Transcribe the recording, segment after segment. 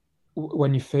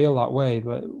when you feel that way,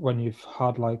 like when you've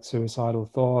had like suicidal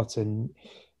thoughts and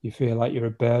you feel like you're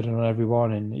a burden on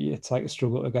everyone and it's like a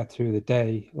struggle to get through the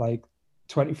day, like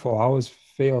 24 hours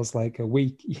feels like a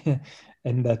week.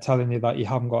 And they're telling you that you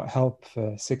haven't got help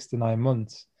for 6 to 9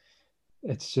 months.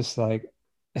 It's just like,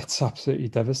 it's absolutely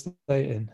devastating.